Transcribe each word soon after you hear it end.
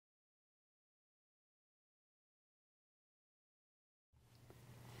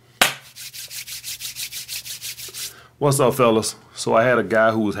What's up, fellas? So I had a guy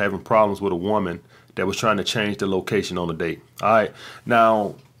who was having problems with a woman that was trying to change the location on a date. All right.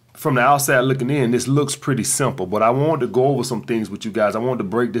 Now, from the outside looking in, this looks pretty simple, but I wanted to go over some things with you guys. I wanted to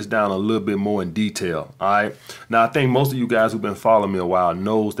break this down a little bit more in detail. All right. Now, I think most of you guys who've been following me a while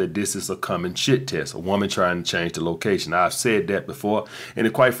knows that this is a common shit test, a woman trying to change the location. I've said that before,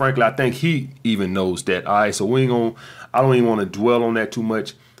 and quite frankly, I think he even knows that. All right. So I don't even want to dwell on that too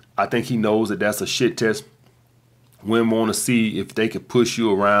much. I think he knows that that's a shit test. Women want to see if they can push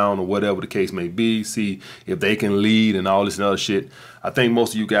you around or whatever the case may be, see if they can lead and all this and other shit. I think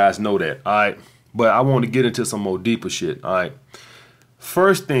most of you guys know that, all right? But I want to get into some more deeper shit, all right?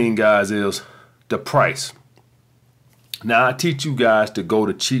 First thing, guys, is the price. Now, I teach you guys to go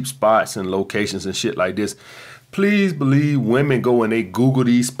to cheap spots and locations and shit like this. Please believe women go and they Google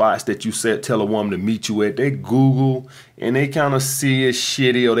these spots that you said tell a woman to meet you at. They Google and they kind of see it's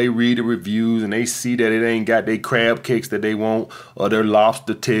shitty, or they read the reviews and they see that it ain't got their crab cakes that they want or their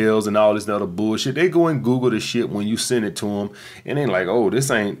lobster tails and all this other bullshit. They go and Google the shit when you send it to them and they like, oh,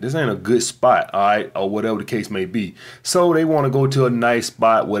 this ain't a good spot, all right, or whatever the case may be. So they want to go to a nice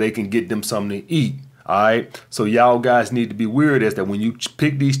spot where they can get them something to eat. All right, so y'all guys need to be weird as that when you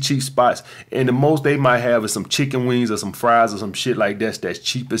pick these cheap spots, and the most they might have is some chicken wings or some fries or some shit like that that's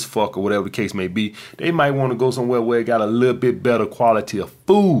cheap as fuck or whatever the case may be. They might want to go somewhere where it got a little bit better quality of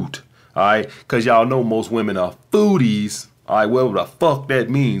food. All right, because y'all know most women are foodies. All right, whatever the fuck that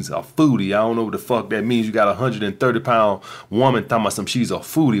means, a foodie. I don't know what the fuck that means. You got a 130-pound woman talking about she's a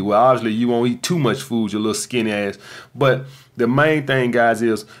foodie. Well, obviously you won't eat too much food, your little skinny ass. But the main thing, guys,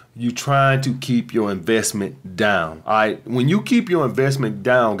 is you trying to keep your investment down. All right, when you keep your investment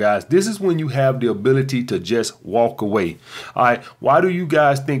down, guys, this is when you have the ability to just walk away. All right, why do you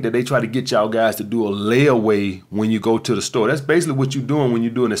guys think that they try to get y'all guys to do a layaway when you go to the store? That's basically what you're doing when you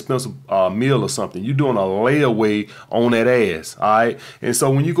do an expensive meal or something. You're doing a layaway on that ass. All right, and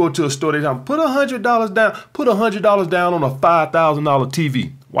so when you go to a store, they tell them, put $100 down. Put $100 down on a $5,000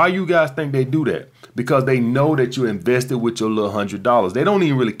 TV. Why you guys think they do that? Because they know that you invested with your little $100. They don't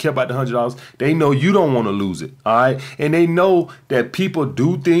even really care about the $100. They know you don't want to lose it, all right? And they know that people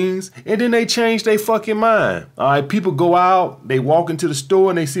do things and then they change their fucking mind, all right? People go out, they walk into the store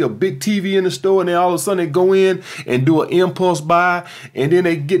and they see a big TV in the store and then all of a sudden they go in and do an impulse buy and then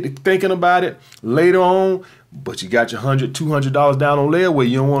they get to thinking about it later on. But you got your $200 down on layaway.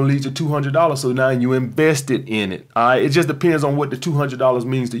 You don't want to lose your $200, so now you invested in it. All right, it just depends on what the $200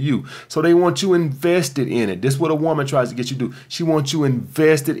 means to you. So they want you invested in it. This is what a woman tries to get you to do. She wants you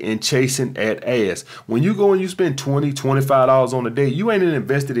invested in chasing that ass. When you go and you spend $20, $25 on a date, you ain't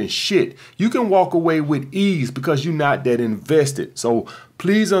invested in shit. You can walk away with ease because you're not that invested. So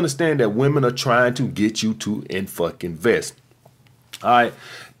please understand that women are trying to get you to fucking invest. All right,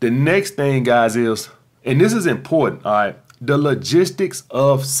 the next thing, guys, is, and this is important, all right, the logistics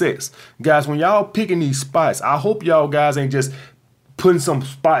of sex. Guys, when y'all picking these spots, I hope y'all guys ain't just putting some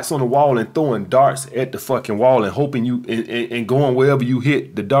spots on the wall and throwing darts at the fucking wall and hoping you and going wherever you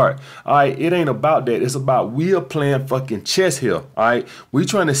hit the dart. All right, it ain't about that. It's about we are playing fucking chess here. All right, we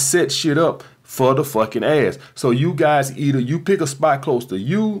trying to set shit up for the fucking ass. So you guys, either you pick a spot close to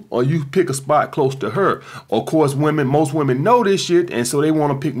you or you pick a spot close to her. Of course, most women know this shit, and so they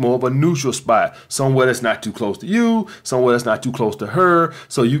want to pick more of a neutral spot, somewhere that's not too close to you, somewhere that's not too close to her.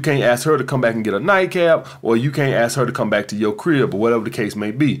 So you can't ask her to come back and get a nightcap, or you can't ask her to come back to your crib, or whatever the case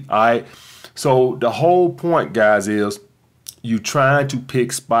may be. All right. So the whole point, guys, is you trying to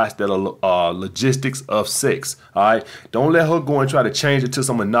pick spots that are logistics of sex. All right, don't let her go and try to change it to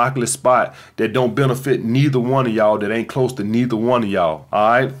some innocuous spot that don't benefit neither one of y'all, that ain't close to neither one of y'all.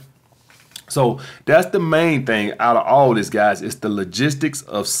 All right, so that's the main thing out of all this, guys. It's the logistics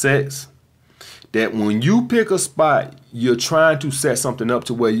of sex. That when you pick a spot, you're trying to set something up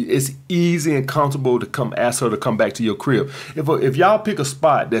to where it's easy and comfortable to come ask her to come back to your crib. If y'all pick a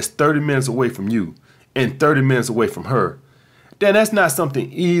spot that's 30 minutes away from you and 30 minutes away from her, then that's not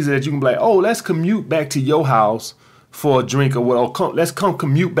something easy that you can be like, oh, let's commute back to your house for a drink, or what? Let's come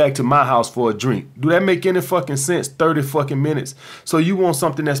commute back to my house for a drink. Do that make any fucking sense? 30 fucking minutes. So you want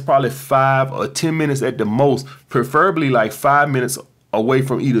something that's probably 5 or 10 minutes at the most, preferably like 5 minutes away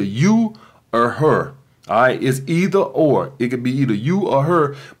from either you or her. All right, it's either or. It could be either you or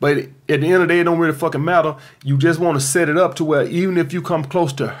her, but at the end of the day, it don't really fucking matter. You just want to set it up to where even if you come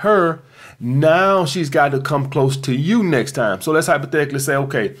close to her, now she's got to come close to you next time. So let's hypothetically say,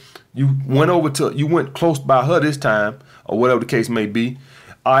 okay, you went close by her this time, or whatever the case may be.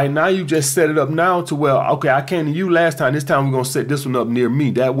 All right, now you just set it up now to where, okay, I came to you last time. This time we're going to set this one up near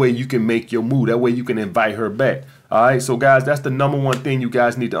me. That way you can make your move. That way you can invite her back. All right, so guys, that's the number one thing you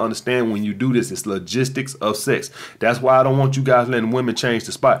guys need to understand when you do this. It's logistics of sex. That's why I don't want you guys letting women change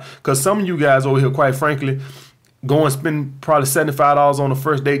the spot. Because some of you guys over here, quite frankly, go and spend probably $75 on the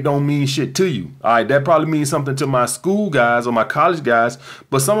first date don't mean shit to you. All right, that probably means something to my school guys or my college guys.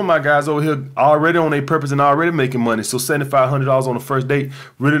 But some of my guys over here already on their purpose and already making money. So $7,500 on the first date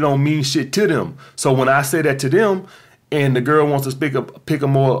really don't mean shit to them. So when I say that to them, and the girl wants to pick a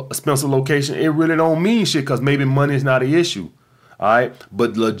more expensive location, it really don't mean shit because maybe money is not an issue. All right.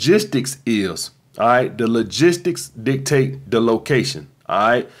 But logistics is. All right. The logistics dictate the location. All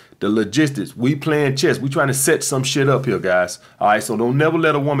right. The logistics. We playing chess. We trying to set some shit up here, guys. All right. So don't never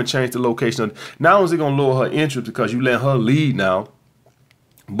let a woman change the location. Not only is it going to lower her interest because you let her lead now,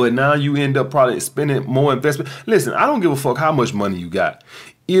 but now you end up probably spending more investment. Listen, I don't give a fuck how much money you got.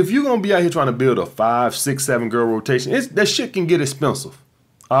 If you're going to be out here trying to build a 5, 6, 7 girl rotation, that shit can get expensive.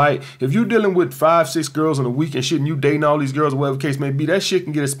 All right. If you're dealing with 5, 6 girls in a week and shit and you dating all these girls or whatever the case may be, that shit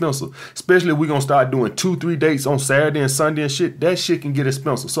can get expensive. Especially if we're going to start doing 2, 3 dates on Saturday and Sunday and shit, that shit can get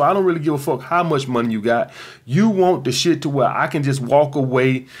expensive. So I don't really give a fuck how much money you got. You want the shit to where I can just walk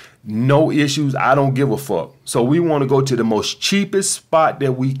away, no issues. I don't give a fuck. So we want to go to the most cheapest spot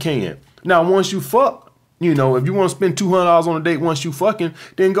that we can. Now, once you fuck, you know, if you want to spend $200 on a date once you fucking,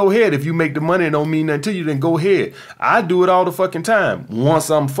 then go ahead. If you make the money and don't mean nothing to you, then go ahead. I do it all the fucking time once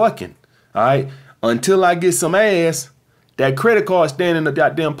I'm fucking. All right. Until I get some ass, that credit card stand in the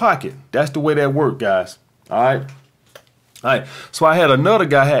goddamn pocket. That's the way that work, guys. All right. All right. So I had another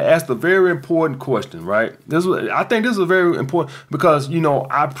guy had asked a very important question, right? I think this is very important because, you know,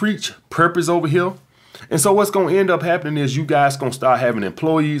 I preach purpose over here. And so what's going to end up happening is you guys going to start having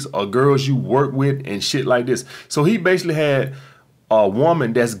employees or girls you work with and shit like this. So he basically had a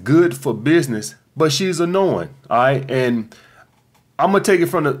woman that's good for business, but she's annoying. All right. And I'm going to take it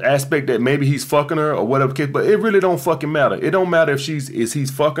from the aspect that maybe he's fucking her or whatever case, but it really don't fucking matter. It don't matter if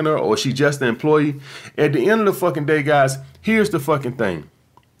he's fucking her or she's just an employee. At the end of the fucking day, guys, here's the fucking thing.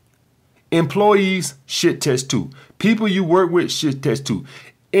 Employees shit test too. People you work with shit test too.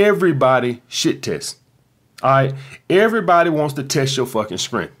 Everybody shit tests. All right. Everybody wants to test your fucking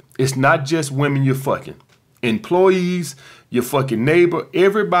strength. It's not just women you're fucking. Employees, your fucking neighbor,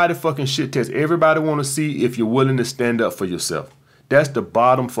 everybody fucking shit test. Everybody want to see if you're willing to stand up for yourself. That's the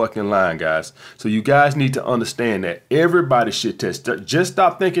bottom fucking line, guys. So you guys need to understand that everybody shit test. Just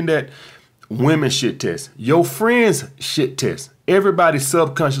stop thinking that women shit test. Your friends shit test. Everybody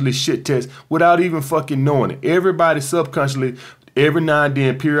subconsciously shit test without even fucking knowing it. Everybody subconsciously, every now and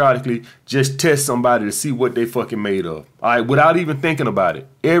then, periodically, just test somebody to see what they fucking made of. All right, without even thinking about it.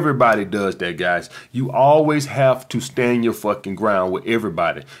 Everybody does that, guys. You always have to stand your fucking ground with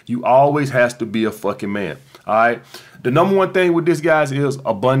everybody. You always has to be a fucking man. All right. The number one thing with this, guys, is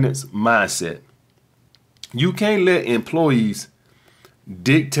abundance mindset. You can't let employees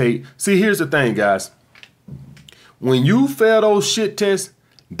dictate. See, here's the thing, guys. When you fail those shit tests,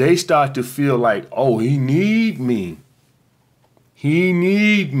 they start to feel like, oh, he need me. He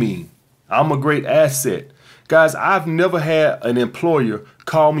need me. I'm a great asset. Guys, I've never had an employer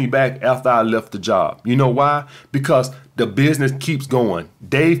call me back after I left the job. You know why? Because the business keeps going.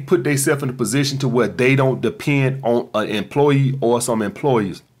 They've put themselves in a position to where they don't depend on an employee or some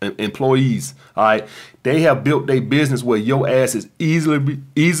employees. All right. They have built their business where your ass is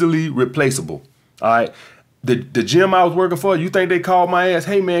easily replaceable. All right. The gym I was working for, you think they called my ass,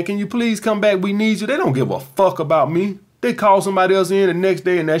 hey man, can you please come back? We need you. They don't give a fuck about me. They call somebody else in the next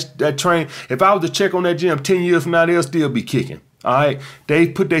day and that train, if I was to check on that gym 10 years from now, they'll still be kicking. All right. They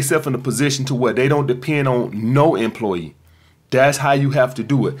put themselves in a position to where they don't depend on no employee. That's how you have to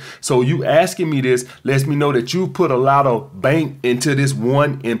do it. So you asking me this lets me know that you put a lot of bank into this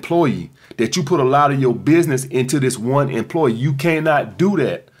one employee, that you put a lot of your business into this one employee. You cannot do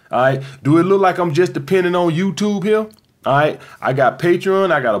that. All right. Do it look like I'm just depending on YouTube here? All right. I got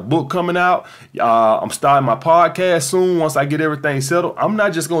Patreon. I got a book coming out. I'm starting my podcast soon. Once I get everything settled, I'm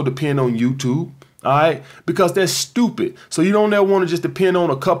not just going to depend on YouTube. All right. Because that's stupid. So you don't ever want to just depend on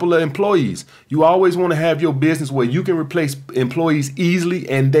a couple of employees. You always want to have your business where you can replace employees easily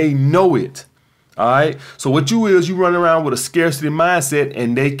and they know it. All right. So what you run around with a scarcity mindset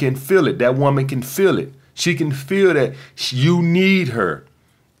and they can feel it. That woman can feel it. She can feel that you need her.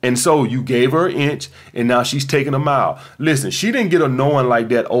 And so you gave her an inch and now she's taking a mile. Listen, she didn't get annoying like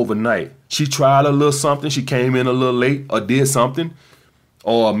that overnight. She tried a little something. She came in a little late or did something.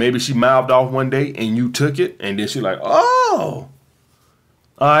 Or maybe she mouthed off one day and you took it. And then she's like, oh,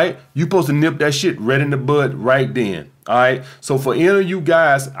 All right, you supposed to nip that shit right in the bud right then. All right, so for any of you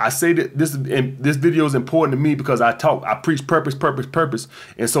guys, I say that this video is important to me because I preach purpose,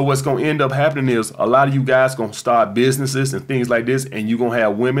 and so what's gonna end up happening is a lot of you guys gonna start businesses and things like this, and you gonna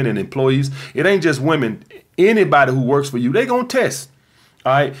have women and employees. It ain't just women. Anybody who works for you, they gonna test.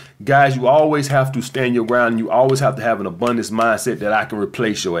 All right, guys, you always have to stand your ground. And you always have to have an abundance mindset that I can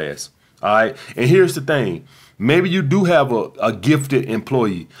replace your ass. All right, and here's the thing. Maybe you do have a gifted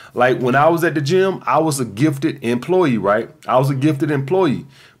employee. Like when I was at the gym, I was a gifted employee, right? I was a gifted employee.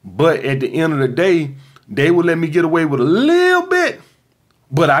 But at the end of the day, they would let me get away with a little bit,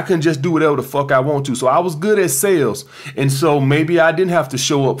 but I couldn't just do whatever the fuck I want to. So I was good at sales. And so maybe I didn't have to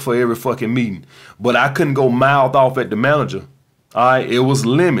show up for every fucking meeting, but I couldn't go mouth off at the manager. All right, it was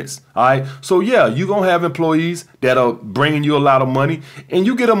limits. All right, so yeah, you're gonna have employees that are bringing you a lot of money, and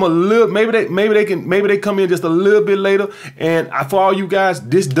you get them a little. Maybe they come in just a little bit later. And for all you guys,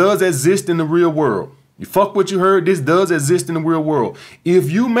 this does exist in the real world. You fuck what you heard. This does exist in the real world. If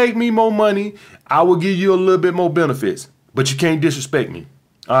you make me more money, I will give you a little bit more benefits, but you can't disrespect me.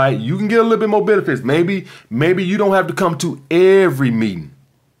 All right, you can get a little bit more benefits. Maybe you don't have to come to every meeting,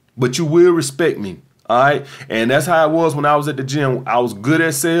 but you will respect me. All right. And that's how it was when I was at the gym. I was good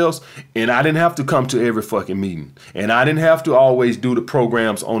at sales and I didn't have to come to every fucking meeting. And I didn't have to always do the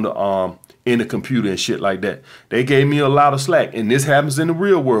programs on the in the computer and shit like that. They gave me a lot of slack. And this happens in the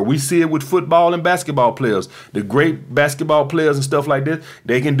real world. We see it with football and basketball players. The great basketball players and stuff like this,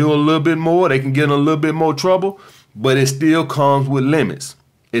 they can do a little bit more. They can get in a little bit more trouble, but it still comes with limits.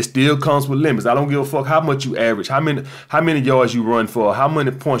 It still comes with limits. I don't give a fuck how much you average, how many yards you run for, how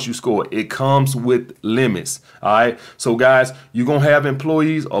many points you score. It comes with limits. All right. So guys, you're going to have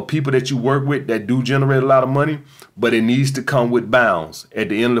employees or people that you work with that do generate a lot of money, but it needs to come with bounds. At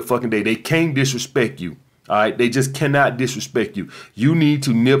the end of the fucking day, they can't disrespect you. All right. They just cannot disrespect you. You need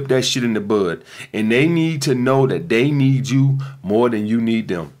to nip that shit in the bud, and they need to know that they need you more than you need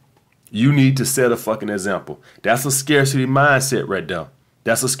them. You need to set a fucking example. That's a scarcity mindset right there.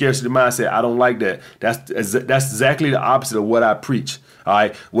 That's a scarcity mindset. I don't like that. That's exactly the opposite of what I preach. All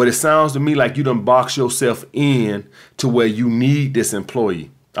right. What it sounds to me like you done box yourself in to where you need this employee.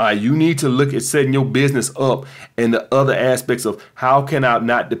 All right. You need to look at setting your business up and the other aspects of how can I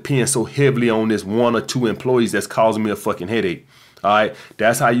not depend so heavily on this one or two employees that's causing me a fucking headache. All right.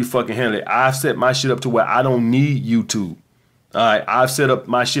 That's how you fucking handle it. I've set my shit up to where I don't need YouTube. All right. I've set up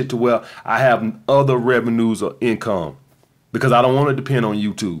my shit to where I have other revenues or income. Because I don't want to depend on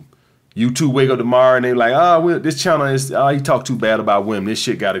YouTube. YouTube wake up tomorrow and they like, this channel is, he talk too bad about women. This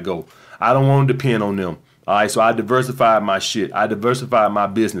shit got to go. I don't want to depend on them. All right, so I diversified my shit. I diversified my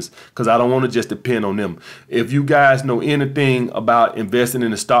business because I don't want to just depend on them. If you guys know anything about investing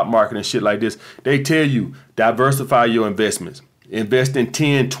in the stock market and shit like this, they tell you diversify your investments. Invest in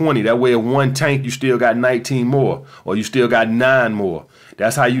 10, 20. That way in one tank, you still got 19 more or you still got 9 more.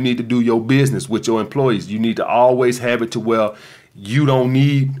 That's how you need to do your business with your employees. You need to always have it to where you don't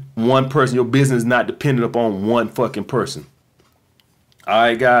need one person. Your business is not dependent upon one fucking person. All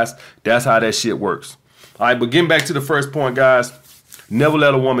right, guys, that's how that shit works. All right, but getting back to the first point, guys, never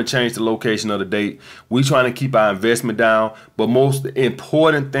let a woman change the location of the date. We trying to keep our investment down. But most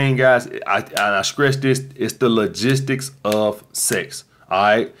important thing, guys, I stress this, it's the logistics of sex. All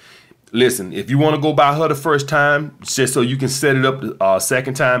right. Listen, if you want to go by her the first time, just so you can set it up the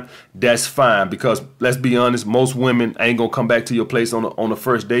second time, that's fine. Because let's be honest, most women ain't going to come back to your place on the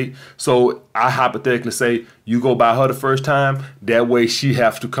first date. So I hypothetically say you go by her the first time. That way she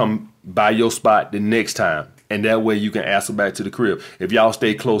has to come by your spot the next time. And that way you can ask her back to the crib. If y'all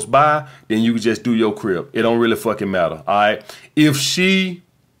stay close by, then you can just do your crib. It don't really fucking matter. All right. If she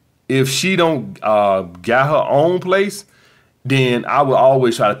don't got her own place, then I would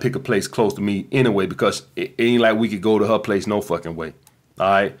always try to pick a place close to me anyway, because it ain't like we could go to her place no fucking way. All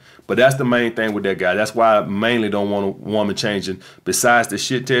right. But that's the main thing with that guy. That's why I mainly don't want a woman changing. Besides the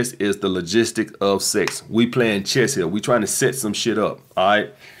shit test is the logistics of sex. We playing chess here. We trying to set some shit up. All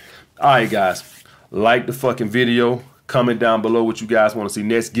right. All right, guys. Like the fucking video. Comment down below what you guys want to see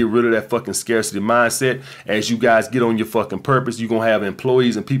next. Get rid of that fucking scarcity mindset. As you guys get on your fucking purpose, you're going to have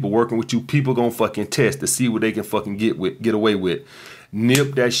employees and people working with you. People going to fucking test to see what they can fucking get away with.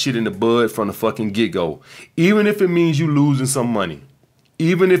 Nip that shit in the bud from the fucking get-go. Even if it means you losing some money.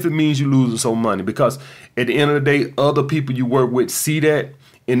 Even if it means you losing some money. Because at the end of the day, other people you work with see that.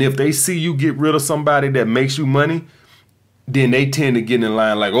 And if they see you get rid of somebody that makes you money, then they tend to get in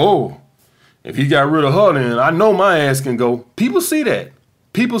line like, oh, if he got rid of her, then I know my ass can go. People see that.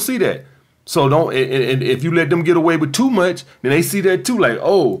 People see that. So don't, and if you let them get away with too much, then they see that too. Like,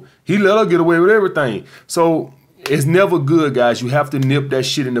 oh, he let her get away with everything. So it's never good, guys. You have to nip that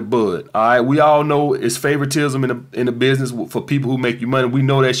shit in the bud. All right, we all know it's favoritism in the business for people who make you money. We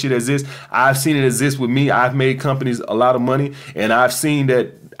know that shit exists. I've seen it exist with me. I've made companies a lot of money, and I've seen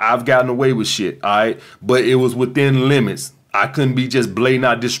that I've gotten away with shit. All right, but it was within limits. I couldn't be just blatant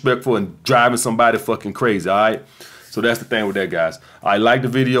out disrespectful and driving somebody fucking crazy. All right, so that's the thing with that, guys. All right, like the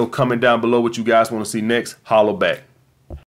video. Comment down below what you guys want to see next. Holler back.